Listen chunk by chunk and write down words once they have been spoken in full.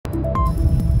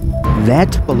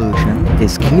That pollution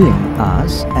is killing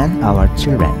us and our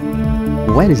children.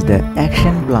 Where is the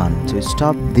action plan to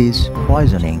stop this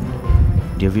poisoning?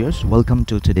 Dear viewers, welcome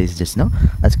to today's Just Now.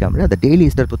 আজকে আমরা the daily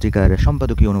Easter পত্রিকার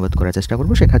সম্পাদকীয় অনুবাদ করার চেষ্টা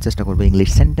করব, শেখার চেষ্টা করব English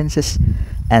sentences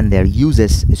and their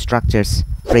uses, structures,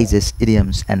 phrases,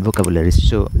 idioms and vocabularies.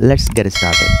 So let's get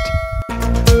started.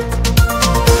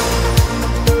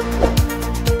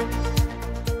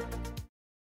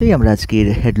 আমরা আজকের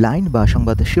হেডলাইন বা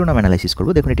সংবাদ শিরোনাম অ্যানালাইসিস করব।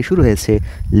 দেখুন, এটি শুরু হয়েছে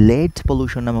লেড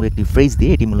পলিউশন নামক একটি ফ্রেজ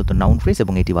দিয়ে। এটি মূলত নাউন ফ্রেজ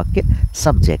এবং এটি বাক্যের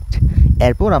সাবজেক্ট।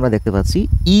 এরপর আমরা দেখতে পাচ্ছি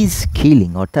ইজ কিলিং,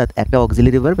 অর্থাৎ একটা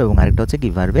অক্সিলারি ভার্ব এবং আরেকটা হচ্ছে কি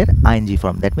ভার্বের আইএনজি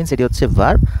ফর্ম। দ্যাট মিনস এটি হচ্ছে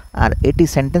ভার্ব আর এটি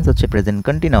সেন্টেন্স হচ্ছে প্রেজেন্ট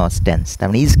কন্টিনিউয়াস টেন্স। তার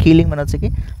মানে ইজ কিলিং মানে হচ্ছে কি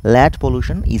লেড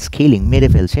পলিউশন ইজ কিলিং, মেরে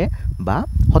ফেলছে বা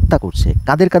হত্যা করছে।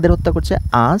 কাদের কাদের হত্যা করছে?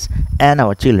 Us and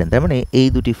our children. তার মানে এই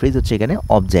দুটি ফ্রেজ হচ্ছে এখানে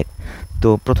অবজেক্ট।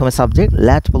 তো প্রথমে subject,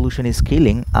 lad pollution is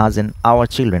killing আজ অ্যান্ড আওয়ার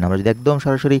চিলড্রেন। আমরা যদি একদম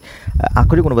সরাসরি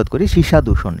আক্ষরিক অনুবাদ করি, সীসা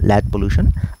দূষণ, ল্যাড পলিউশন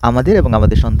আমাদের এবং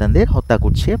আমাদের সন্তানদের হত্যা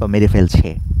করছে বা মেরে ফেলছে।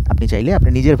 আপনি চাইলে আপনি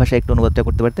নিজের ভাষায় একটু অনুবাদটা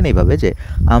করতে পারতেন এইভাবে যে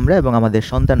আমরা এবং আমাদের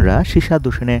সন্তানরা সীসা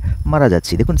দূষণে মারা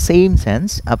যাচ্ছি। দেখুন, সেম সেন্স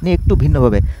আপনি একটু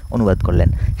ভিন্নভাবে অনুবাদ করলেন।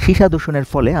 সীসা দূষণের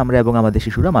ফলে আমরা এবং আমাদের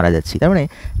শিশুরা মারা যাচ্ছি। তার মানে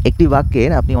একটি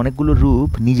বাক্যের আপনি অনেকগুলো রূপ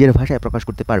নিজের ভাষায় প্রকাশ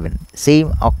করতে পারবেন। সেম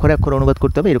অক্ষরে অক্ষরে অনুবাদ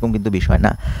করতে হবে এরকম কিন্তু বিষয়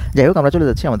না। যাই হোক, আমরা চলে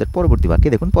যাচ্ছি আমাদের পরবর্তী বাক্যে।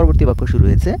 দেখুন, পরবর্তী বাক্য শুরু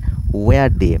হয়েছে ওয়ার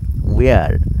ডে,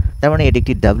 ওয়ার। তার মানে এটি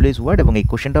একটি ডাব্লিউএস ওয়ার্ড এবং এই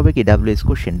কোশ্চেনটা হবে কি ডাব্লিউএস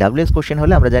কোশ্চেন। ডাব্লিউএস কোশ্চেন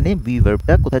হলে আমরা জানি বি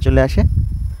ভার্বটা কোথায় চলে আসে?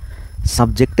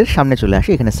 সাবজেক্টের সামনে চলে আসে।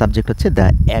 এখানে সাবজেক্ট হচ্ছে দ্য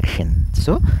অ্যাকশন।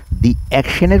 সো দি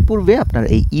অ্যাকশনের পূর্বে আপনার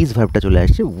এই ইজ ভার্বটা চলে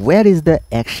আসছে। Where is the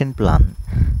action plan.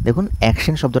 দেখুন,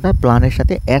 অ্যাকশন শব্দটা প্ল্যানের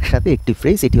সাথে একসাথে একটি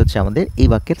ফ্রেজ, এটি হচ্ছে আমাদের এই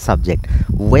বাক্যের subject.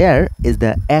 Where is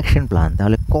the action plan,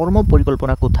 তাহলে কর্ম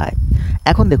পরিকল্পনা কোথায়?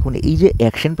 এখন দেখুন, এই যে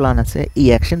অ্যাকশন প্ল্যান আছে, এই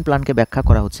অ্যাকশন প্ল্যানকে ব্যাখ্যা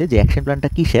করা হচ্ছে যে অ্যাকশন প্ল্যানটা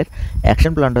কিসের?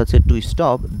 অ্যাকশন প্ল্যানটা হচ্ছে টু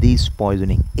স্টপ দিস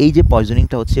পয়জনিং। এই যে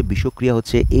পয়জনিংটা হচ্ছে, বিষক্রিয়া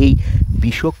হচ্ছে, এই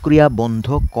বিষক্রিয়া বন্ধ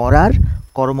করার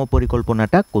কর্ম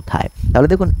পরিকল্পনাটা কোথায়? তাহলে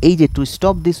দেখুন, এই যে টু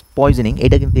স্টপ দিস পয়জনিং,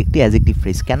 এটা কিন্তু একটি অ্যাডজেক্টিভ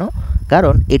ফ্রেজ। কেন?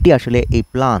 কারণ এটি আসলে এই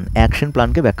প্ল্যান, অ্যাকশন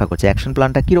প্ল্যানকে ব্যাখ্যা করছে। অ্যাকশন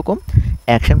প্ল্যানটা কীরকম?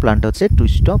 অ্যাকশন প্ল্যানটা হচ্ছে to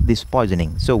stop this poisoning.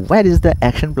 So where is the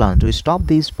action plan to stop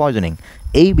this poisoning?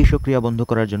 এই বিষক্রিয়া বন্ধ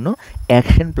করার জন্য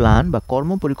অ্যাকশন প্ল্যান বা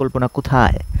কর্ম পরিকল্পনা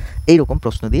কোথায়? এইরকম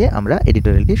প্রশ্ন দিয়ে আমরা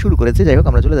এডিটোরিয়ালটি শুরু করেছি। যাই হোক,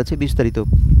 আমরা চলে যাচ্ছি বিস্তারিত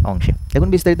অংশে। দেখুন,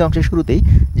 বিস্তারিত অংশের শুরুতেই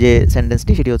যে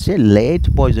সেন্টেন্সটি, সেটি হচ্ছে লেড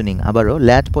পয়জনিং। আবারও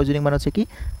ল্যাড পয়জনিং মানে হচ্ছে কি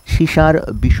সীসার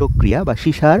বিষক্রিয়া বা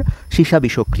সীসা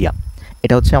বিষক্রিয়া।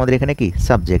 এটা হচ্ছে আমাদের এখানে কি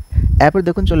সাবজেক্ট। এরপর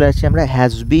দেখুন, চলে আসছি আমরা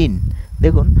হ্যাজ বিন।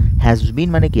 দেখুন, হ্যাজ বিন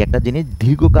মানে কি একটা জিনিস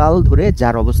দীর্ঘকাল ধরে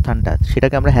যার অবস্থানটা,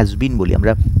 সেটাকে আমরা হ্যাজ বিন বলি।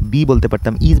 আমরা বি বলতে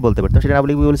পারতাম, ইজ বলতে পারতাম, সেটা না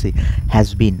বলে কি বলছি? Has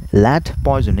been. Lad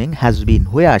poisoning has been,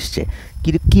 হয়ে আসছে।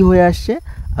 কি হয়ে আসছে?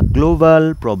 গ্লোবাল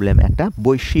প্রবলেম, একটা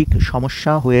বৈশ্বিক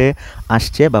সমস্যা হয়ে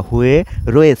আসছে বা হয়ে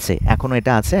রয়েছে। এখনও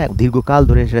এটা আছে, দীর্ঘকাল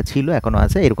ধরে সেটা ছিল, এখনও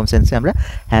আছে। এরকম সেন্সে আমরা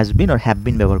has been R have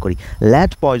been ব্যবহার করি।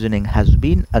 Lad poisoning has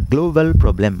been a global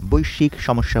problem, বৈশ্বিক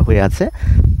সমস্যা হয়ে আছে।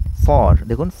 ফর,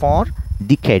 দেখুন, ফর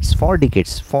ডিকেডস, ফর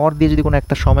ডিকেডস, ফর দিয়ে যদি কোনো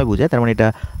একটা সময় বোঝায়, তার মানে এটা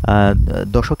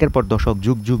দশকের পর দশক,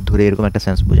 যুগ যুগ ধরে এরকম একটা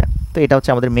সেন্স বোঝায়। তো এটা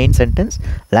হচ্ছে আমাদের main sentence,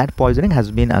 lad poisoning has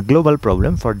been a global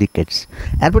problem for ডিকেডস।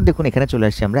 এরপর দেখুন, এখানে চলে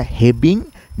আসছি আমরা having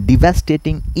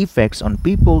devastating effects on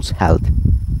people's health.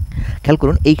 খেয়াল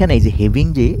করুন, এইখানে এই যে হ্যাভিং,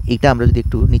 যে এইটা আমরা যদি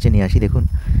একটু নিচে নিয়ে আসি, দেখুন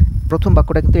প্রথম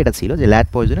বাক্যটা কিন্তু এটা ছিল যে lad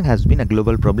poisoning has been a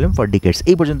global problem for ডিকেডস।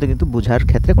 এই পর্যন্ত কিন্তু বোঝার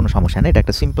ক্ষেত্রে কোনো সমস্যা নেই, এটা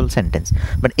একটা সিম্পল সেন্টেন্স।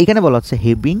 বাট এখানে বলা হচ্ছে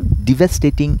having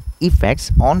devastating effects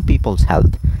on people's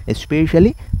health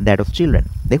specially that of children.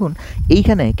 দেখুন,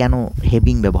 এইখানে কেন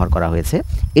হ্যাভিং ব্যবহার করা হয়েছে?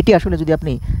 এটি আসলে যদি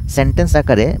আপনি সেন্টেন্স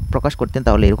আকারে প্রকাশ করতেন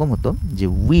তাহলে এরকম হতো যে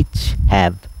উইচ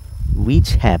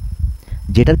হ্যাভ,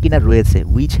 যেটার কিনা রয়েছে,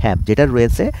 উইচ হ্যাভ যেটার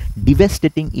রয়েছে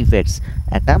ডিভাস্টেটিং ইফেক্টস,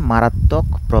 একটা মারাত্মক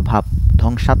প্রভাব,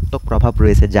 ধ্বংসাত্মক প্রভাব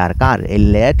রয়েছে যার, কার? এই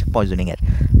ল্যাড পয়জনিংয়ের।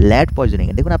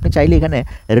 দেখুন, আপনি চাইলে এখানে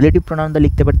রিলেটিভ প্রোনাউন দিয়ে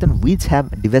লিখতে পারতেন উইচ হ্যাভ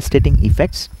ডিভাস্টেটিং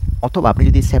ইফেক্টস, অথবা আপনি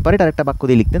যদি সেপারেট আরেকটা বাক্য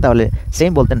দিয়ে লিখতেন তাহলে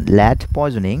সেম বলতেন lad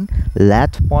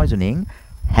poisoning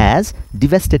has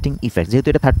devastating effects. যেহেতু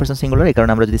এটা থার্ড পারসন সিঙ্গুলার, এই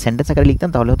কারণে আমরা যদি সেন্টেন্স আকারে লিখতাম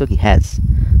তাহলে হতো কি হ্যাজ,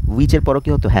 উইচের পরও কি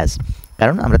হতো? হ্যাজ,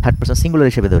 কারণ আমরা থার্ড পারসন সিঙ্গুলার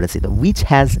হিসেবে ধরেছি। তো উইচ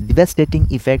হ্যাজ ডিভাস্টেটিং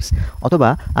ইফেক্টস, অথবা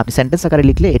আপনি সেন্টেন্স আকারে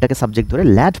লিখলে এটাকে সাবজেক্ট ধরে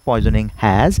lad poisoning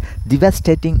has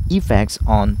devastating effects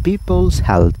on people's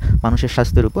health, মানুষের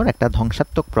স্বাস্থ্যের উপর একটা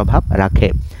ধ্বংসাত্মক প্রভাব রাখে।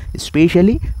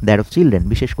 স্পেশালি দ্যাট অফ চিলড্রেন,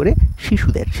 বিশেষ করে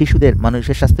শিশুদের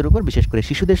মানুষের স্বাস্থ্যের উপর, বিশেষ করে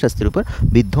শিশুদের স্বাস্থ্যের উপর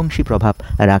বিধ্বংসী প্রভাব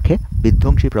রাখে,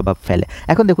 বিধ্বংসী প্রভাব ফেলে।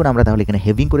 এখন দেখুন, আমরা তাহলে এখানে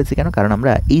হ্যাভিং করেছি কেন? কারণ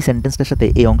আমরা এই সেন্টেন্সটার সাথে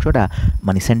এই অংশটা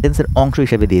মানে সেন্টেন্সের অংশ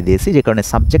হিসেবে দিয়ে দিয়েছি, যে কারণে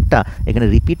সাবজেক্টটা এখানে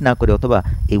রিপিট না করে অথবা অথবা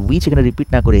এই উইচ এখানে রিপিট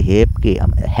না করে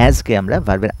হ্যাজকে আমরা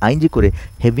ভার্বের আইএনজি করে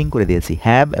হ্যাভিং করে দিয়েছি।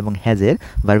 হ্যাভ এবং হ্যাজের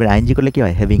ভার্বের আইএনজি করলে কি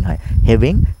হয়? হ্যাভিং হয়।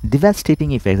 হ্যাভিং ডিভাস্টেটিং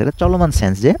ইফেক্টস, এটা চলমান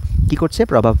সেন্স যে কি করছে?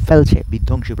 প্রভাব ফেলছে,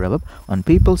 বিধ্বংসী প্রভাব on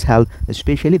people's health,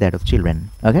 specially that of children.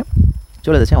 ওকে,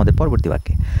 চলে যাচ্ছে আমাদের পরবর্তী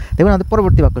বাক্যে। দেখুন আমাদের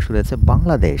পরবর্তী বাক্য শুরু হয়েছে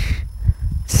বাংলাদেশ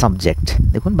সাবজেক্ট।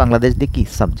 দেখুন বাংলাদেশ দিয়ে কি?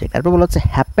 সাবজেক্ট। এরপর বলা হচ্ছে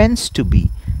happens to B.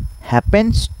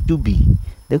 Happens to B,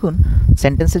 দেখুন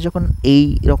সেন্টেন্সে যখন এই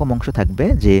রকম অংশ থাকবে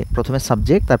যে প্রথমে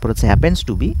সাবজেক্ট, তারপর হচ্ছে হ্যাপেন্স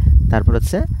টু বি, তারপর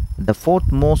হচ্ছে the fourth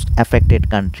most affected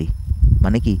country,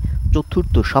 মানে কি?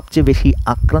 চতুর্থ সবচেয়ে বেশি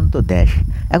আক্রান্ত দেশ।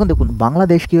 এখন দেখুন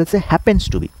বাংলাদেশ কি হচ্ছে? Happens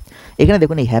to B. এখানে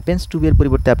দেখুন এই হ্যাপেন্স টু বি এর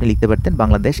পরিবর্তে আপনি লিখতে পারতেন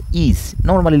বাংলাদেশ ইজ,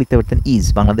 নর্মালি লিখতে পারতেন ইজ।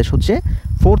 বাংলাদেশ হচ্ছে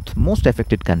ফোর্থ মোস্ট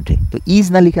এফেক্টেড কান্ট্রি। তো ইজ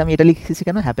না লিখে আমি এটা লিখেছি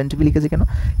কেন? হ্যাপেন টু বি লিখেছি কেন?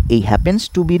 এই হ্যাপেন্স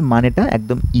টু বির মানেটা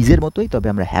একদম ইজের মতোই, তবে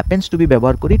আমরা হ্যাপেন্স টু বি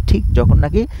ব্যবহার করি ঠিক যখন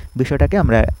নাকি বিষয়টাকে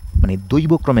আমরা মানে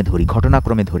দৈবক্রমে ধরি,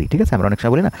 ঘটনাক্রমে ধরি। ঠিক আছে, আমরা অনেক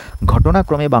সময় বলি না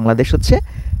ঘটনাক্রমে বাংলাদেশ হচ্ছে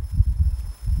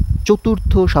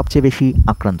চতুর্থ সবচেয়ে বেশি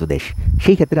আক্রান্ত দেশ,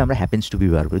 সেই ক্ষেত্রে আমরা হ্যাপেন্স টু বি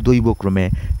ব্যবহার করি। দৈবক্রমে,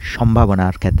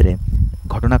 সম্ভাবনার ক্ষেত্রে,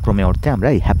 ঘটনাক্রমে অর্থে আমরা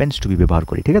এই হ্যাপেন্স টু বি ব্যবহার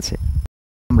করি। ঠিক আছে,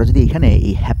 আমরা যদি এখানে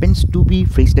এই হ্যাপেন্স টু বি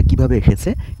ফ্রেজটা কীভাবে এসেছে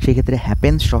সেই ক্ষেত্রে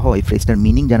হ্যাপেন্স সহ এই ফ্রেজটার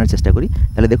মিনিং জানার চেষ্টা করি।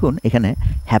 তাহলে দেখুন এখানে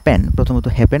হ্যাপেন, প্রথমত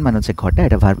হ্যাপেন মানে হচ্ছে ঘটা,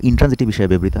 এটা ভার্ব ইন্ট্রানজিটিভ বিষয়ে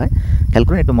ব্যবহৃত হয়। খেয়াল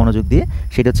করুন একটু মনোযোগ দিয়ে,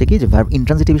 সেটা হচ্ছে কি যে ভার্ব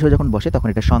ইন্ট্রানজিটিভ বিষয় যখন বসে তখন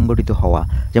এটা সংগঠিত হওয়া।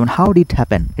 যেমন হাউ ডিড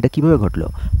হ্যাপেন, এটা কীভাবে ঘটলো?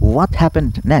 হোয়াট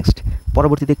হ্যাপেন্ড নেক্সট,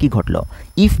 পরবর্তীতে কি ঘটলো?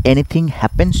 If anything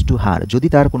happens to her, যদি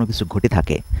তার কোনো কিছু ঘটে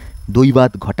থাকে,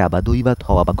 দৈবাত ঘটা বা দৈবাত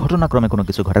হওয়া বা ঘটনাক্রমে কোনো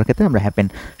কিছু ঘটার ক্ষেত্রে আমরা হ্যাপেন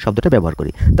শব্দটা ব্যবহার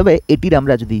করি। তবে এটির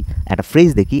আমরা যদি একটা ফ্রেজ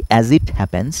দেখি as it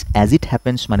happens, as it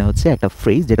happens মানে হচ্ছে একটা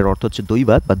ফ্রেজ যেটার অর্থ হচ্ছে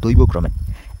দৈবাত বা দৈবক্রমে।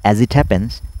 অ্যাজ ইট হ্যাপেন্স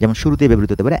যেমন শুরুতে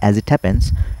ব্যবহৃত হতে পারে অ্যাজ ইট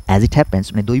হ্যাপেন্স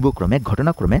মানে দৈবক্রমে,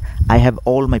 ঘটনাক্রমে। I have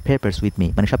all my papers with me,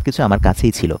 মানে সব কিছু আমার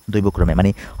কাছেই ছিল, দৈবক্রমে মানে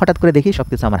হঠাৎ করে দেখি সব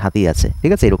কিছু আমার হাতেই আছে।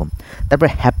 ঠিক আছে, এরকম। তারপর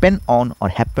হ্যাপেন অন অর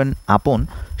হ্যাপেন আপন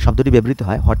শব্দটি ব্যবহৃত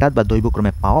হয় হঠাৎ বা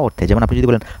দৈবক্রমে পাওয়া অর্থে। যেমন আপনি যদি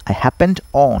বলেন I happened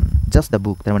on just the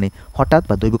book, তার মানে হঠাৎ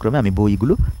বা দৈবক্রমে আমি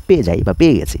বইগুলো পেয়ে যাই বা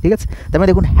পেয়ে গেছি। ঠিক আছে, তার মানে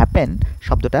দেখুন হ্যাপেন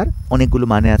শব্দটার অনেকগুলো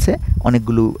মানে আছে,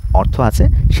 অনেকগুলো অর্থ আছে।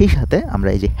 সেই সাথে আমরা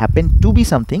এই যে হ্যাপেন টু বি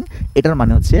সামথিং, এটার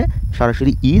মানে হচ্ছে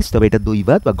সরাসরি ইজ, তবে এটা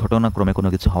দৈবাত বা ঘটনাক্রমে কোনো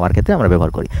কিছু হওয়ার ক্ষেত্রে আমরা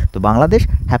ব্যবহার করি। তো Bangladesh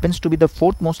happens to B the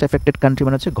fourth most affected country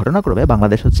মানে হচ্ছে ঘটনাক্রমে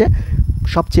বাংলাদেশ হচ্ছে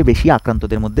সবচেয়ে বেশি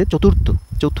আক্রান্তদের মধ্যে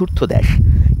চতুর্থ দেশ।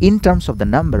 In terms of the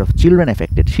number of children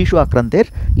affected, শিশু আক্রান্তের,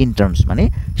 ইন টার্মস মানে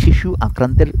শিশু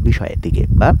আক্রান্তের বিষয়ের দিকে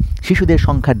বা শিশুদের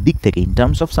সংখ্যার দিক থেকে, ইন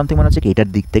টার্মস অফ সামথিং মানে হচ্ছে এটার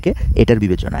দিক থেকে, এটার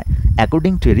বিবেচনায়।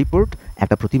 অ্যাকর্ডিং টু এ রিপোর্ট,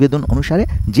 একটা প্রতিবেদন অনুসারে,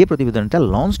 যে প্রতিবেদনটা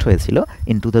লঞ্চড হয়েছিল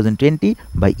in 2020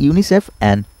 by UNICEF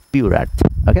and pure earth.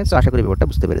 Okay, so আশা করি ব্যাপারটা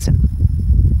বুঝতে পেরেছেন।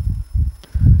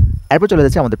 এরপর চলে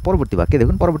যাচ্ছে আমাদের পরবর্তী বাক্যে।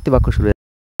 দেখুন পরবর্তী বাক্য শুরু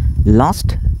লাস্ট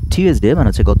টিউসডে মানে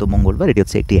হচ্ছে গত মঙ্গলবার, এটি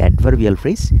হচ্ছে একটি adverbial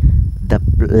phrase. The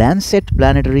Landsat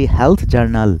planetary health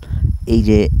journal, এই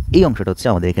যে এই অংশটা হচ্ছে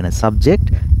আমাদের এখানে সাবজেক্ট।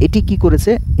 এটি কি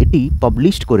করেছে? এটি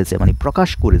পাবলিশড করেছে মানে প্রকাশ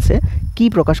করেছে। কি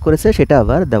প্রকাশ করেছে সেটা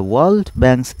আবার দ্য ওয়ার্ল্ড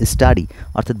ব্যাংকস স্টাডি,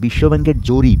 অর্থাৎ বিশ্বব্যাংকের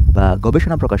জরিপ বা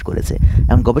গবেষণা প্রকাশ করেছে।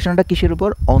 এবং গবেষণাটা কিসের উপর?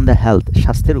 অন দ্য হেলথ,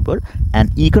 স্বাস্থ্যের উপর। অ্যান্ড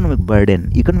ইকোনমিক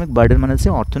বার্ডেন মানে হচ্ছে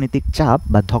অর্থনৈতিক চাপ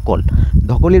বা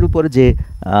ধকলের উপর যে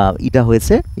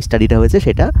স্টাডিটা হয়েছে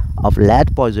সেটা of lad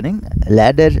poisoning,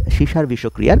 ল্যাডের সীসার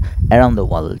বিষক্রিয়ার around the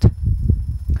world.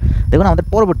 দেখুন আমাদের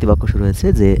পরবর্তী বাক্য শুরু হয়েছে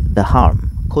যে দ্য হার্ম,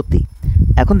 ক্ষতি।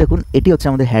 এখন দেখুন এটি হচ্ছে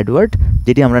আমাদের হেডওয়ার্ড,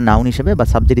 যেটি আমরা নাউন হিসেবে বা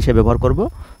সাবজেক্ট হিসেবে ব্যবহার করব।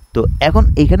 তো এখন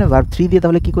এইখানে ভার্ব 3 দিয়ে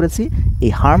তাহলে কি করেছি?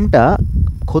 এই হার্মটা,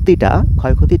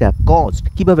 ক্ষয়ক্ষতিটা কজড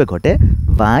কিভাবে ঘটে?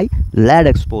 By lad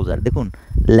exposure. দেখুন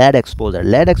ল্যাড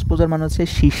এক্সপোজার মানে হচ্ছে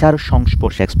সীসার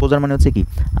সংস্পর্শে। এক্সপোজার মানে হচ্ছে কি?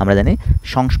 আমরা জানি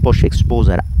সংস্পর্শে,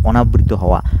 এক্সপোজার অনাবৃত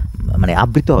হওয়া, মানে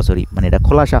আবৃত হওয়া, মানে এটা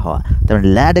খোলাসা হওয়া। তার মানে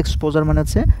ল্যাড এক্সপোজার মানে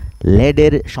হচ্ছে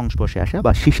লেডের সংস্পর্শে আসা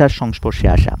বা সীসার সংস্পর্শে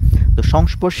আসা। তো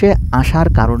সংস্পর্শে আসার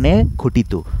কারণে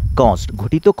ঘটিত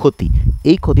ক্ষতি,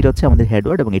 এই ক্ষতিটা হচ্ছে আমাদের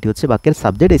হেডওয়ার্ড এবং এটি হচ্ছে বাক্যের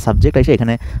সাবজেক্ট। এই সাবজেক্ট এসে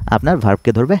এখানে আপনার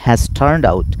ভার্বকে ধরবে হ্যাজ টার্নড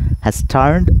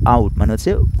আউট মানে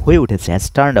হচ্ছে হয়ে উঠেছে, হ্যাজ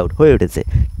টার্নড আউট হয়ে উঠেছে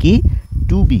কি?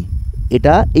 টু বি,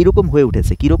 এটা এইরকম হয়ে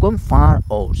উঠেছে। কীরকম?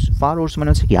 ফার ওর্স মানে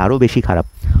হচ্ছে কি? আরও বেশি খারাপ।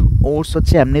 ওর্স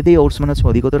হচ্ছে এমনিতেই ওর্স মানে হচ্ছে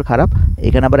অধিকতর খারাপ,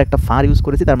 এখানে আবার একটা ফার ইউজ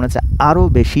করেছি, তার মানে হচ্ছে আরও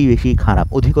বেশি খারাপ,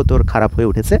 অধিকতর খারাপ হয়ে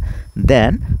উঠেছে।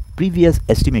 দেন প্রিভিয়াস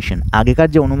এস্টিমেশন, আগেকার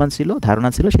যে অনুমান ছিল, ধারণা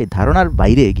ছিল, সেই ধারণার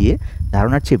বাইরে গিয়ে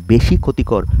ধারণার চেয়ে বেশি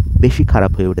ক্ষতিকর, বেশি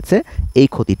খারাপ হয়ে উঠেছে এই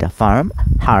ক্ষতিটা।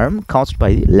 Harm caused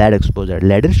by lad exposure,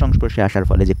 ল্যাডের সংস্পর্শে আসার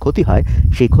ফলে যে ক্ষতি হয়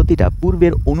সেই ক্ষতিটা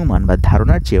পূর্বের অনুমান বা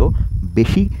ধারণার চেয়েও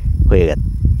বেশি হয়ে গেছে।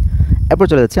 এরপর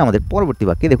চলে যাচ্ছে আমাদের পরবর্তী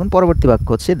বাক্যে। দেখুন পরবর্তী বাক্য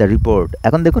হচ্ছে দ্য রিপোর্ট।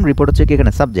 এখন দেখুন রিপোর্ট হচ্ছে কি?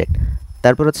 এখানে সাবজেক্ট।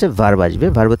 তারপর হচ্ছে ভার্ব আসবে,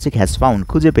 ভার্ব হচ্ছে হ্যাজ ফাউন্ড,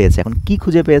 খুঁজে পেয়েছে। এখন কি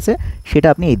খুঁজে পেয়েছে সেটা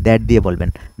আপনি এই দ্যাট দিয়ে বলবেন।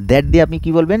 দ্যাট দিয়ে আপনি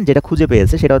কি বলবেন? যেটা খুঁজে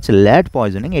পেয়েছে সেটা হচ্ছে ল্যাড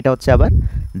পয়জনিং, এটা হচ্ছে আবার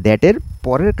দ্যাটের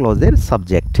পরের ক্লজের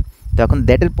সাবজেক্ট। তো এখন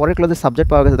দ্যাটের পরের ক্লজের সাবজেক্ট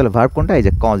পাওয়া গেছে, তাহলে ভার্ব কোনটা? এই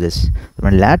যে কজেস,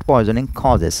 মানে ল্যাড পয়জনিং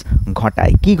কজেস,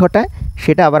 ঘটায়। কি ঘটায়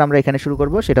সেটা আবার আমরা এখানে শুরু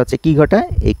করব, সেটা হচ্ছে কি ঘটায়?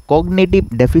 এই কগনিটিভ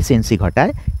ডেফিসিয়েন্সি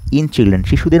ঘটায় ইন চিলড্রেন,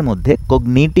 শিশুদের মধ্যে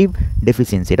কগনিটিভ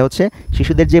ডেফিসিয়েন্সি, এটা হচ্ছে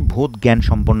শিশুদের যে বোধ জ্ঞান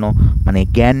সম্পন্ন, মানে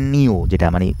জ্ঞানীয়, যেটা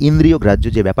মানে ইন্দ্রিয় গ্রাহ্য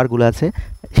যে ব্যাপারগুলো আছে,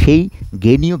 সেই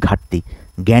জ্ঞানীয় ঘাটতি,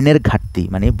 জ্ঞানের ঘাটতি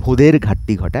মানে বোধের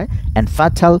ঘাটতি ঘটায়। অ্যান্ড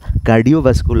ফ্যাটাল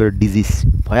কার্ডিওভাস্কুলার ডিজিজ,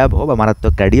 ভয়াবহ বা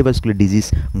মারাত্মক কার্ডিওভাস্কুলার ডিজিজ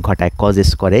ঘটায়, কজেস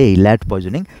করে এই ল্যাড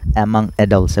পয়জনিং অ্যামাং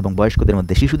অ্যাডাল্টস, এবং বয়স্কদের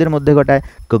মধ্যে। শিশুদের মধ্যে ঘটায়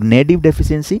কগনিটিভ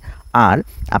ডেফিসিয়েন্সি, আর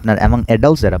আপনার অ্যামাং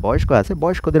অ্যাডাল্টস যারা বয়স্ক আছে,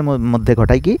 বয়স্কদের মধ্যে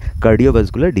ঘটায় কি?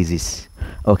 Cardiovascular disease.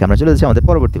 ওকে, আমরা চলে যাচ্ছি আমাদের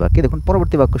পরবর্তী বাক্যে। দেখুন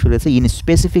পরবর্তী বাক্য শুরু হয়েছে ইন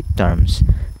স্পেসিফিক টার্মস,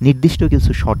 নির্দিষ্ট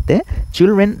কিছু শর্তে।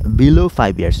 চিলড্রেন বিলো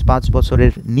 5 ইয়ার্স, 5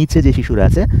 বছরের নিচে যে শিশুরা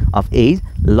আছে, অফ এজ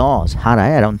লস,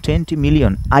 হারায় অ্যারাউন্ড 20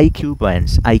 মিলিয়ন আইকিউ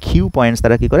পয়েন্টস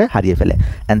তারা কী করে? হারিয়ে ফেলে।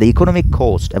 অ্যান্ড দ্য ইকোনমিক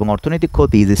কস্ট, এবং অর্থনৈতিক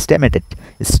ক্ষতি ইজ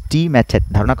স্টিমেটেড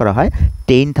ধারণা করা হয়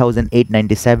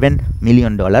 $10,897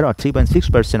 million, or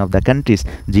 3.6% of the countries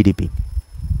GDP.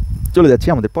 চলে যাচ্ছি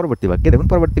আমাদের পরবর্তী বাক্যে। দেখুন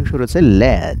পরবর্তী শুরু হচ্ছে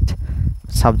ল্যাড,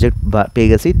 সাবজেক্ট পেয়ে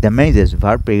গেছি, ড্যামেজেস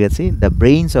ভার্ব পেয়ে গেছি, the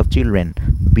brains of children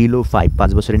below 5,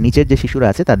 5 বছরের নিচের যে শিশুরা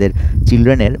আছে তাদের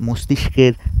চিলড্রেনের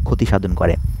মস্তিষ্কের ক্ষতি সাধন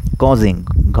করে। কজিং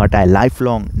ঘটায় life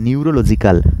long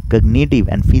neurological, cognitive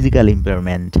and physical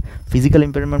impairment. Physical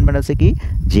impairment মানে হচ্ছে কি?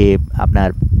 যে আপনার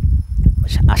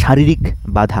শারীরিক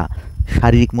বাধা,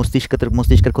 শারীরিক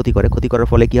মস্তিষ্কের ক্ষতি করার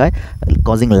ফলে কি হয়?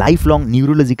 কজিং লাইফ লং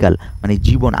নিউরোলজিক্যাল, মানে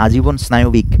আজীবন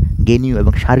স্নায়বিক, জ্ঞানীয়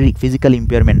এবং শারীরিক ফিজিক্যাল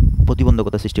ইম্পেয়ারমেন্ট,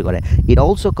 প্রতিবন্ধকতা সৃষ্টি করে। It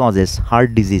also causes heart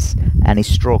disease and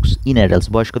strokes in adults,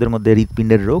 বয়স্কদের মধ্যে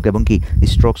হৃৎপিণ্ডের রোগ এবং কি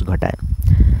স্ট্রোকস ঘটায়।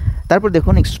 তারপর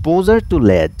দেখুন এক্সপোজার টু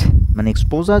লেড, মানে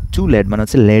এক্সপোজার টু লেড মানে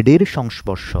হচ্ছে লেডের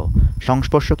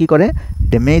সংস্পর্শ কি করে?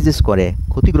 ড্যামেজেস করে,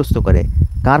 ক্ষতিগ্রস্ত করে।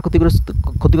 কার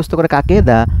ক্ষতিগ্রস্ত করে? কাকে?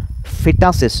 দ্য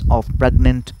ফিটাসেস অফ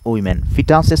প্রেগনেন্ট উইমেন,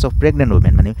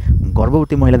 মানে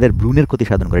গর্ভবতী মহিলাদের ভ্রূণের ক্ষতি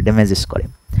সাধন করে, ড্যামেজেস করে।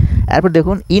 এরপর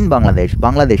দেখুন ইন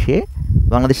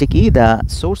বাংলাদেশে কি? দ্য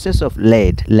সোর্সেস অফ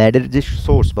ল্যাডের যে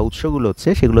সোর্স বা উৎসগুলো হচ্ছে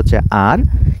সেগুলো হচ্ছে আর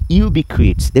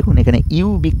ইউবিকুইটস। দেখুন এখানে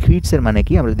ইউবিকুইটসের মানে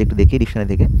কি? আমরা যদি একটু দেখি ডিকশনারি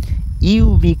থেকে,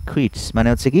 ইউবিকুইটস মানে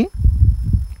হচ্ছে কি?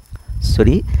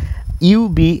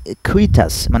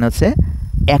 ইউবিকুইটাস মানে হচ্ছে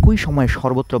একই সময়ে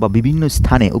সর্বত্র বা বিভিন্ন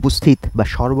স্থানে উপস্থিত বা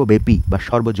সর্বব্যাপী বা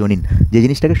সর্বজনীন, যে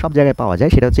জিনিসটাকে সব জায়গায় পাওয়া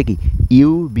যায় সেটা হচ্ছে কি?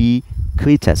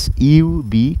 ইউবিকুইটাস।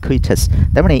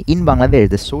 তার মানে in Bangladesh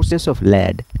the sources of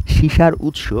lad, সীসার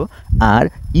উৎস, আর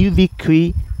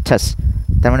ইউবিকুইটাস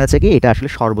তার মানে হচ্ছে কি? এটা আসলে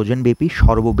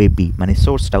সর্বব্যাপী, মানে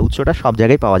সোর্সটা, উৎসটা সব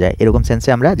জায়গায় পাওয়া যায়। এরকম সেন্সে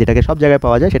আমরা যেটাকে সব জায়গায়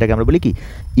পাওয়া যায় সেটাকে আমরা বলি কি?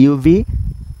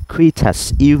 ইউবিকুইটাস।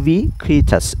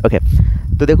 ওকে,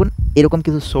 তো দেখুন এরকম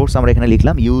কিছু সোর্স আমরা এখানে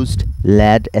লিখলাম। Used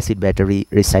lad acid battery,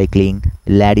 recycling,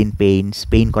 lad in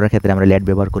paint করার ক্ষেত্রে আমরা ল্যাড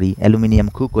ব্যবহার করি, aluminium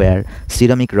cookware,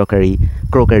 ceramic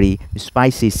crockery,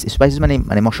 spices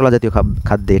মানে মশলা জাতীয়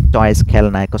খাদ্যে, toys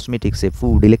খেলনায়, কসমেটিক্সে,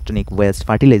 food, electronic West,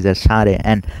 fertiliser, সারে,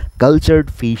 অ্যান্ড কালচার্ড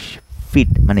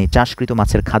ফিট মানে চাষকৃত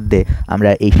মাছের খাদ্যে আমরা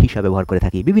এই সীসা ব্যবহার করে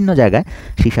থাকি। বিভিন্ন জায়গায়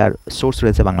সীসার সোর্স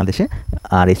রয়েছে বাংলাদেশে।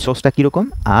 আর এই সোর্সটা কীরকম?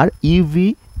 আর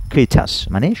ইউবিকুইটাস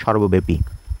মানে সর্বব্যাপী।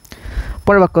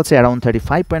 পরের বাক্য হচ্ছে around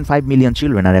 35.5 million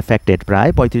children are affected, প্রায়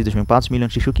 35.5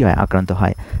 মিলিয়ন শিশু কী হয়? আক্রান্ত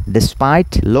হয়।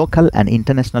 Despite local and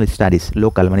international studies,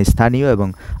 local মানে স্থানীয় এবং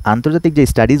আন্তর্জাতিক যে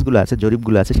স্টাডিজগুলো আছে,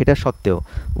 জরিপগুলো আছে, সেটা সত্ত্বেও,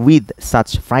 উইথ সাচ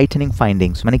ফ্রাইটেনিং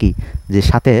ফাইন্ডিংস মানে কি? যে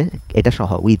সাথে এটা সহ,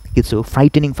 উইথ কিছু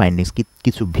ফ্রাইটেনিং ফাইন্ডিংস,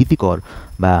 কিছু ভীতিকর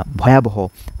বা ভয়াবহ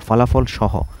ফলাফল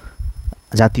সহ,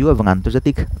 জাতীয় এবং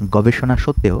আন্তর্জাতিক গবেষণা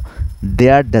সত্ত্বেও,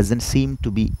 দেয়ার doesn't seem to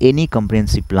B any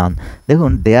comprehensive plan.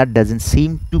 দেখুন দেয়ার ডাজেন্ট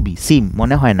সিম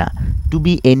মনে হয় না, two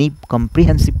B any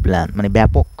comprehensive plan মানে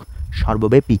ব্যাপক,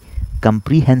 সর্বব্যাপী,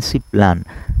 কম্প্রিহেন্সিভ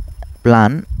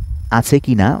প্ল্যান আছে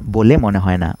কি না বলে মনে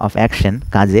হয় না, অফ অ্যাকশন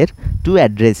কাজের, to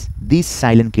address this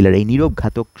silent killer এই নীরব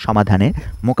ঘাতক সমাধানে,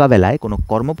 মোকাবেলায় কোনো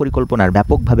কর্মপরিকল্পনার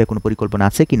ব্যাপকভাবে কোনো পরিকল্পনা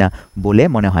আছে কি না বলে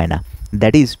মনে হয় না।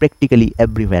 That is practically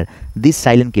everywhere, this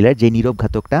silent killer যে নীরব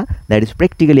ঘাতকটা, দ্যাট ইজ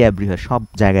প্র্যাকটিক্যালি এভরিওয়্যার সব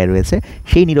জায়গায় রয়েছে,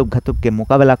 সেই নীরব ঘাতককে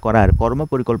মোকাবেলা করার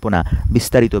কর্মপরিকল্পনা,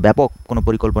 বিস্তারিত ব্যাপক কোনো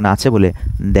পরিকল্পনা আছে বলে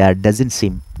দেয়ার ডাজেন্ট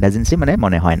সিম মানে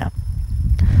মনে হয় না।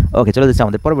 ওকে, চলে যাচ্ছে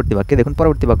আমাদের পরবর্তী বাক্যে। দেখুন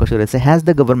পরবর্তী বাক্য শুরু হয়েছে হ্যাজ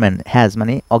দ্য গভর্নমেন্ট, হ্যাজ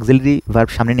মানে অক্সিলারি ভার্ব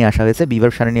সামনে নিয়ে আসা হয়েছে, বি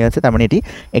ভার্ব সামনে নিয়ে আসছে, তার মানে এটি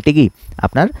একটি কি?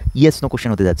 আপনার ইয়েস নো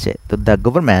কোশ্চেন হতে যাচ্ছে। তো দ্য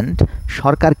গভর্নমেন্ট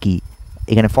সরকার কি,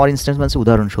 এখানে ফর ইনস্ট্যান্স মানে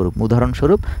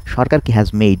উদাহরণস্বরূপ সরকার কি হ্যাজ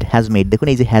মেড দেখুন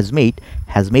এই যে হ্যাজ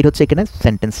মেড হচ্ছে এখানে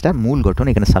সেন্টেন্সটার মূল গঠন,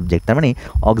 এখানে সাবজেক্ট, তার মানে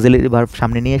অক্সিলারি ভার্ব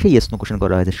সামনে নিয়ে এসে ইয়েস নো কোশ্চেন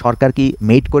করা হয়েছে। সরকার কি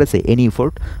মেড করেছে এনি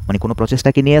এফোর্ট, মানে কোনো প্রচেষ্টা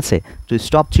কি নিয়েছে টু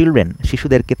স্টপ চিলড্রেন,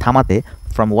 শিশুদেরকে থামাতে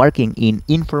from working in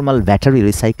informal battery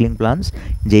recycling plants,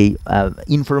 যেই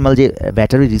ইনফর্মাল যে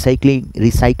ব্যাটারি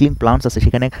রিসাইক্লিং প্লান্টস আছে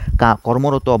সেখানে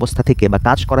কর্মরত অবস্থা থেকে বা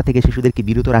কাজ করা থেকে শিশুদেরকে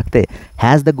বিরত রাখতে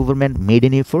has the government made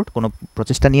any effort, কোনো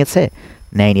প্রচেষ্টা নিয়েছে,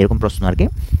 নেয়নি, এরকম প্রশ্ন আর কি।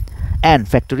 অ্যান্ড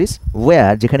ফ্যাক্টরিজ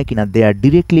ওয়ার, যেখানে কিনা দে আর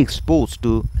ডিরেক্টলি এক্সপোজ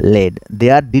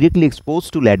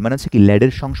টু লেড, মানে হচ্ছে কি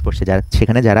লেডের সংস্পর্শে যারা,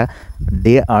 সেখানে যারা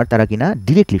তারা কিনা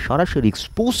ডিরেক্টলি সরাসরি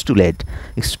এক্সপোজ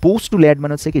টু লেড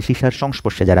মানে হচ্ছে কি সীসার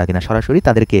সংস্পর্শে যারা কিনা সরাসরি,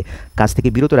 তাদেরকে কাজ থেকে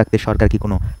বিরত রাখতে সরকার কি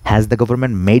কোনো has the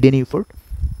government made any effort.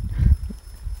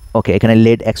 ওকে, এখানে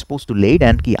lead expose to lead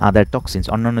and কি আদার টক্সিনস,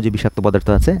 অন্যান্য যে বিষাক্ত পদার্থ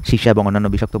আছে, সীসা এবং অন্যান্য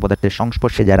বিষাক্ত পদার্থের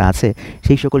সংস্পর্শে যারা আছে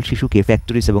সেই সকল শিশুকে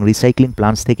ফ্যাক্টরিজ এবং রিসাইক্লিং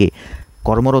প্লান্টস থেকে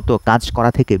কর্মরত কাজ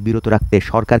করা থেকে বিরত রাখতে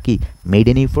সরকার কি মেড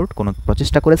এনি এফোর্ট, কোনো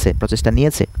প্রচেষ্টা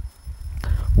নিয়েছে।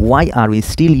 Y R we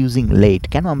still using lead,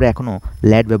 কেন আমরা এখনও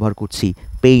ল্যাড ব্যবহার করছি,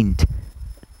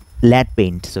 ল্যাড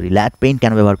পেইন্ট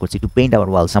কেন ব্যবহার করছি, টু পেইন্ট আওয়ার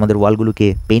ওয়ালস, আমাদের ওয়ালগুলোকে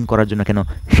পেইন্ট করার জন্য কেন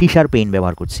সীসার পেইন্ট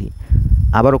ব্যবহার করছি।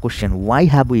 আবারও question, why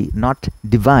have we not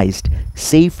ডিভাইসড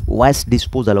safe waste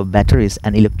disposal of batteries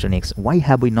and electronics,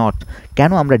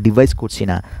 কেন আমরা ডিভাইস করছি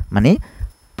না, মানে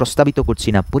প্রস্তাবিত করছি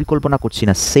না, পরিকল্পনা করছি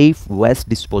না সেফ ওয়েস্ট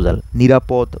ডিসপোজাল,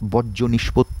 নিরাপদ বর্জ্য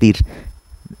নিষ্পত্তির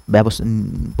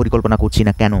পরিকল্পনা করছি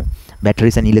না, কেন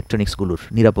ব্যাটারিজ অ্যান্ড ইলেকট্রনিক্সগুলোর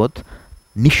নিরাপদ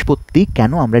নিষ্পত্তি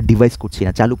কেন আমরা ডিভাইস করছি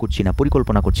না, চালু করছি না,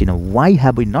 পরিকল্পনা করছি না। ওয়াই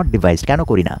হ্যাভ উই নট ডিভাইসড, কেন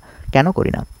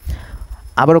করি না।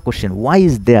 আবারও question, Y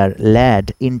is there lad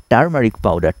in turmeric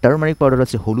powder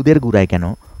হচ্ছে হলুদের গুঁড়ায়, কেন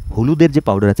হলুদের যে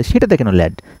পাউডার আছে সেটাতে কেন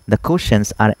lad. The questions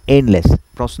R endless,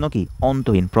 প্রশ্ন কি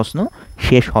অন্তহীন, প্রশ্ন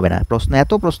শেষ হবে না,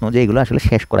 এত প্রশ্ন যে এগুলো আসলে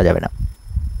শেষ করা যাবে না।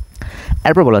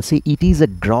 এরপর বলা আছে it is a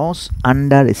gross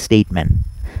under statement,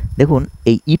 দেখুন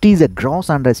এই it is a gross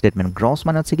under statement, gross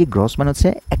মানে হচ্ছে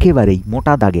একেবারেই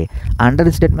মোটা দাগে, আন্ডার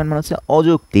স্টেটমেন্ট মানে হচ্ছে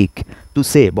অযৌক্তিক, টু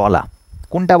সে বলা,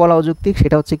 কোনটা বলা অযৌক্তিক,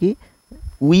 সেটা হচ্ছে কি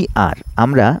উই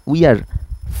আর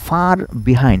ফার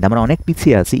বিহাইন্ড, আমরা অনেক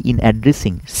পিছিয়ে আছি in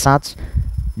addressing such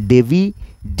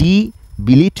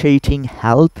ডিবিলিটেটিং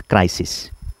health crisis.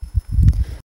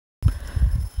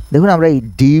 দেখুন আমরা এই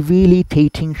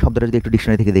ডিবিলিটেটিং শব্দটা যদি একটু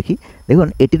ডিকশনারি থেকে দেখি, দেখুন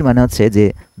এটির মানে হচ্ছে যে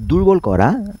দুর্বল করা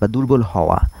বা দুর্বল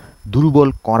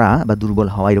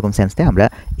হওয়া এরকম সেন্সে আমরা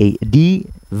এই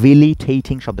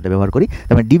ডিবিলিটেটিং শব্দটা ব্যবহার করি।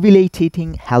 তার মানে ডিবিলিটেটিং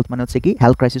হেলথ মানে হচ্ছে কি,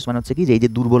 হেলথ ক্রাইসিস মানে হচ্ছে কি যে এই যে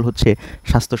দুর্বল হচ্ছে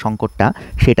স্বাস্থ্য সংকটটা,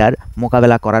 সেটার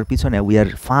মোকাবেলা করার পিছনে উই আর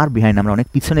ফার বিহাইন্ড, আমরা অনেক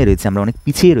পিছনে রয়েছি, আমরা অনেক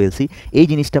পিছিয়ে রয়েছি, এই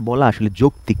জিনিসটা বলা আসলে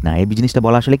যৌক্তিক না, এই জিনিসটা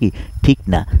বলা আসলে কি ঠিক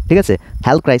না, ঠিক আছে।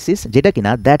 হেলথ ক্রাইসিস যেটা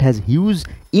কিনা that has huge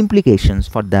implications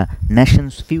for the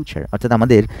Nations future, অর্থাৎ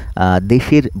আমাদের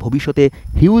দেশের ভবিষ্যতে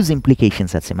হিউজ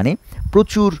ইমপ্লিকেশনস আছে, মানে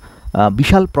প্রচুর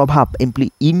বিশাল প্রভাব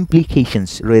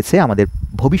ইমপ্লিকেশনস রয়েছে আমাদের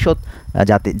ভবিষ্যৎ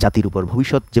জাতির উপর,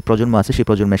 ভবিষ্যৎ যে প্রজন্ম আছে সেই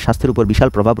প্রজন্মের স্বাস্থ্যের উপর বিশাল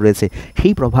প্রভাব রয়েছে।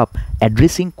 সেই প্রভাব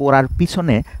অ্যাড্রেসিং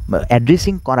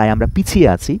করায় আমরা পিছিয়ে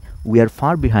আছি, we are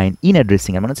far behind in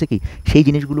addressing, মানে হচ্ছে কি সেই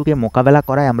জিনিসগুলোকে মোকাবেলা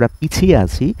করায় আমরা পিছিয়ে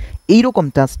আছি,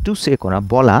 এইরকমটা টু সে করা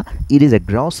বলা, it is a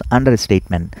gross under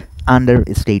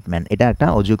statement, এটা একটা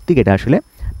অযৌক্তিক, এটা আসলে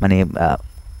মানে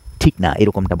ঠিক না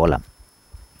এরকমটা বলা।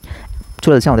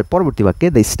 চলে যাচ্ছে আমাদের পরবর্তী বাক্যে,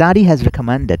 দ্য স্টাডি হ্যাজ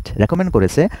রেকমেন্ড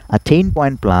করেছে আ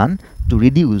 10-point plan to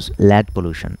reduce lad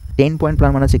pollution. 10-point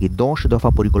plan মানে হচ্ছে কি 10 দফা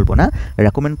পরিকল্পনা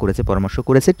রেকমেন্ড করেছে, পরামর্শ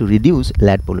করেছে টু রিডিউস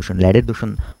ল্যাড পলিউশন, ল্যাডের দূষণ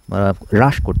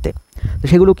হ্রাস করতে। তো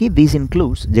সেগুলো কি, দিস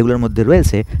ইনক্লুডস, যেগুলোর মধ্যে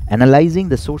রয়েছে অ্যানালাইজিং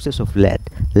দ্য সোর্সেস অফ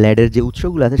ল্যাডের যে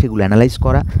উৎসগুলো আছে সেগুলো অ্যানালাইজ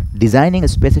করা, ডিজাইনিং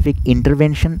স্পেসিফিক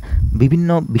ইন্টারভেনশন, বিভিন্ন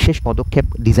বিশেষ পদক্ষেপ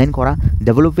ডিজাইন করা,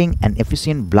 developing an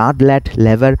efficient blood lad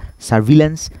level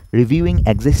surveillance, reviewing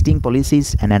existing policies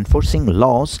and enforcing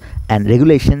loss and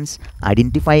regulations,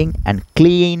 identifying and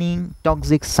cleaning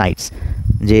toxic sites,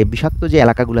 যে বিষাক্ত যে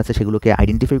এলাকাগুলো আছে সেগুলোকে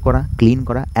আইডেন্টিফাই করা, ক্লিন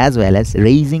করা, as well as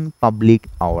raising public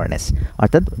awareness,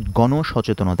 অর্থাৎ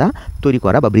গণসচেতনতা তৈরি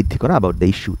করা বা বৃদ্ধি করা অ্যাবাউট দ্য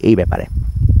ইস্যু, এই ব্যাপারে।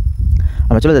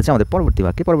 আমরা চলে যাচ্ছি আমাদের পরবর্তী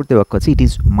বাক্য হচ্ছে ইট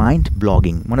ইজ মাইন্ড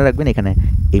ব্লগিং। মনে রাখবেন এখানে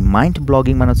এই মাইন্ড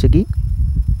ব্লগিং মানে হচ্ছে কি,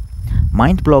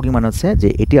 যে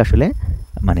এটি আসলে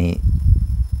মানে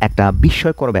একটা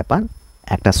বিস্ময়কর ব্যাপার,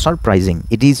 একটা surprising,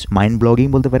 it is mind blogging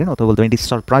বলতে পারেন, অথবা বলতে পারেন ইট ইজ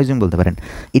সারপ্রাইজিং বলতে পারেন।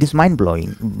 ইট ইজ মাইন্ড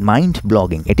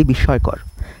ব্লগিং, এটি বিস্ময়কর।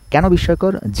 কেন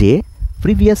বিস্ময়কর, যে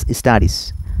প্রিভিয়াস স্টাডিজ,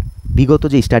 বিগত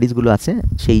যে স্টাডিজগুলো আছে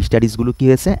সেই স্টাডিজগুলো কী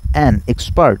হয়েছে, অ্যান্ড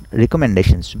এক্সপার্ট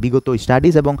রেকমেন্ডেশনস, বিগত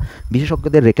স্টাডিজ এবং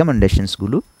বিশেষজ্ঞদের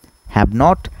রেকমেন্ডেশনসগুলো have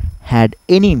not had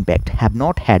any impact,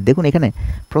 দেখুন এখানে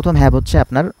প্রথম হ্যাভ হচ্ছে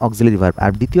আপনার অক্সিলারি ভার্ব,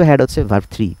 আর দ্বিতীয় হ্যাড হচ্ছে ভার্ব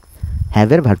 3,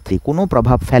 হ্যাভের ভার্ব 3 কোনো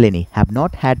প্রভাব ফেলেনি, have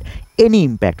not had any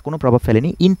impact কোনো প্রভাব ফেলেনি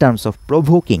in terms of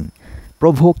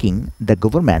provoking the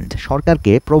government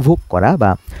সরকারকে প্রভোক করা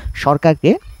বা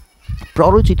সরকারকে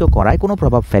প্ররোচিত করায় কোনো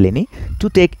প্রভাব ফেলেনি টু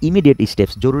টেক ইমিডিয়েট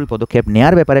স্টেপস জরুরি পদক্ষেপ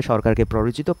নেওয়ার ব্যাপারে সরকারকে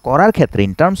প্ররোচিত করার ক্ষেত্রে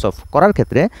ইন টার্মস অফ করার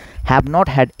ক্ষেত্রে have not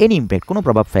had any impact কোনো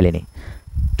প্রভাব ফেলেনি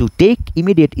to take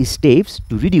immediate steps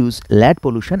to reduce lad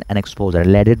pollution and exposure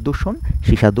ল্যাডের দূষণ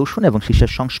সীসা দূষণ এবং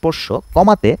সীসার সংস্পর্শ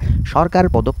কমাতে সরকার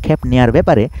পদক্ষেপ নেওয়ার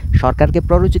ব্যাপারে সরকারকে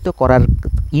প্ররোচিত করার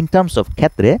ইন টার্মস অফ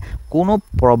ক্ষেত্রে কোনো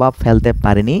প্রভাব ফেলতে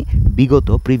পারেনি বিগত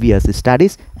previous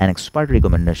studies and expert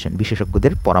recommendation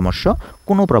বিশেষজ্ঞদের পরামর্শ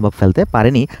কোনো প্রভাব ফেলতে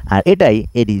পারেনি আর এটাই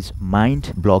ইট ইজ মাইন্ড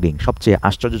ব্লগিং সবচেয়ে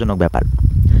আশ্চর্যজনক ব্যাপার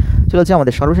চলেছে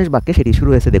আমাদের সর্বশেষ বাক্যে সেটি শুরু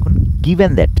হয়েছে দেখুন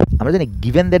গিভেন দ্যাট আমরা জানি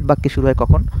গিভেন দ্যাট বাক্যে শুরু হয়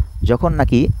কখন যখন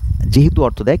নাকি যেহেতু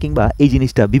অর্থ দেয় কিংবা এই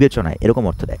জিনিসটা বিবেচনায় এরকম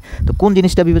অর্থ দেয় তো কোন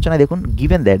জিনিসটা বিবেচনায় দেখুন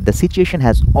given that the situation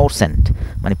has ওরসেন্ট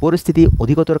মানে পরিস্থিতি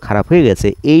অধিকতর খারাপ হয়ে গেছে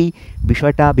এই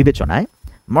বিষয়টা বিবেচনায়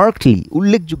মার্কলি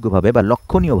উল্লেখযোগ্যভাবে বা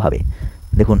লক্ষণীয়ভাবে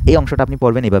দেখুন এই অংশটা আপনি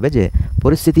পড়বেন এভাবে যে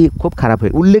পরিস্থিতি খুব খারাপ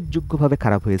হয়ে উল্লেখযোগ্যভাবে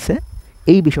খারাপ হয়েছে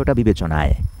এই বিষয়টা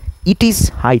বিবেচনায় ইট ইজ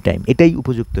হাই টাইম এটাই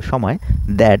উপযুক্ত সময়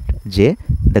দ্যাট যে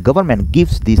the government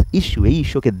gives this issue এই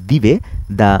ইস্যুকে দিবে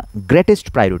দ্য গ্রেটেস্ট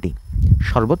প্রায়োরিটি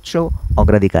সর্বোচ্চ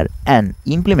অগ্রাধিকার অ্যান্ড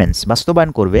ইমপ্লিমেন্টস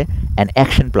বাস্তবায়ন করবে অ্যান্ড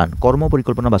অ্যাকশন প্ল্যান কর্ম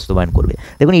পরিকল্পনা বাস্তবায়ন করবে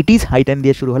দেখুন ইট ইজ হাই টাইম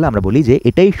দিয়ে শুরু হলে আমরা বলি যে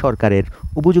এটাই সরকারের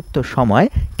উপযুক্ত সময়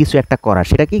কিছু একটা করার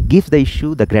সেটা কি gives the issue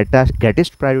the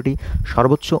greatest priority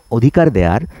সর্বোচ্চ অধিকার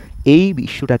দেওয়ার এই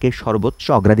ইস্যুটাকে সর্বোচ্চ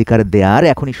অগ্রাধিকার দেওয়ার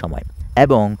এখনই সময়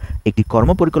এবং একটি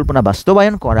কর্মপরিকল্পনা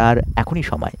বাস্তবায়ন করার এখনই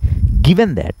সময় গিভেন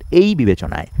দ্যাট এই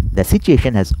বিবেচনায় দ্য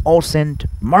সিচুয়েশন হ্যাজ ওরসেন্ট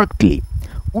মার্কলি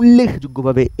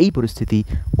উল্লেখযোগ্যভাবে এই পরিস্থিতি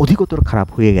অধিকতর খারাপ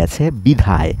হয়ে গেছে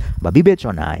বিধায় বা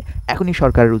বিবেচনায় এখনই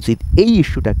সরকারের উচিত এই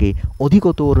ইস্যুটাকে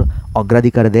অধিকতর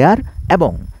অগ্রাধিকার দেওয়ার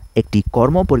এবং একটি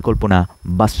কর্ম পরিকল্পনা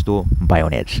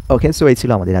বাস্তবায়নের ওকে সো এই ছিল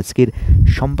আমাদের আজকের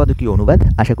সম্পাদকীয় অনুবাদ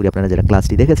আশা করি আপনারা যারা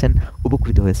ক্লাসটি দেখেছেন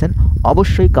উপকৃত হয়েছেন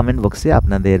অবশ্যই কমেন্ট বক্সে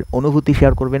আপনাদের অনুভূতি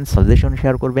শেয়ার করবেন সাজেশন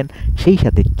শেয়ার করবেন সেই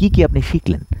সাথে কি কি আপনি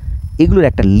শিখলেন এগুলোর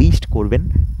একটা লিস্ট করবেন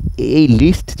এই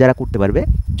লিস্ট যারা করতে পারবে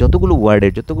যতগুলো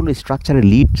ওয়ার্ডের যতগুলো স্ট্রাকচারের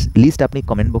লিস্ট আপনি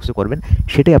কমেন্ট বক্সে করবেন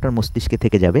সেটাই আপনার মস্তিষ্কে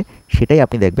থেকে যাবে সেটাই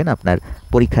আপনি দেখবেন আপনার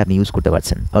পরীক্ষা আপনি ইউজ করতে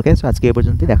পারছেন ওকে সো আজকে এ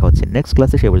পর্যন্তই দেখা হচ্ছে নেক্সট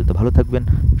ক্লাসে সে পর্যন্ত ভালো থাকবেন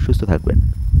সুস্থ থাকবেন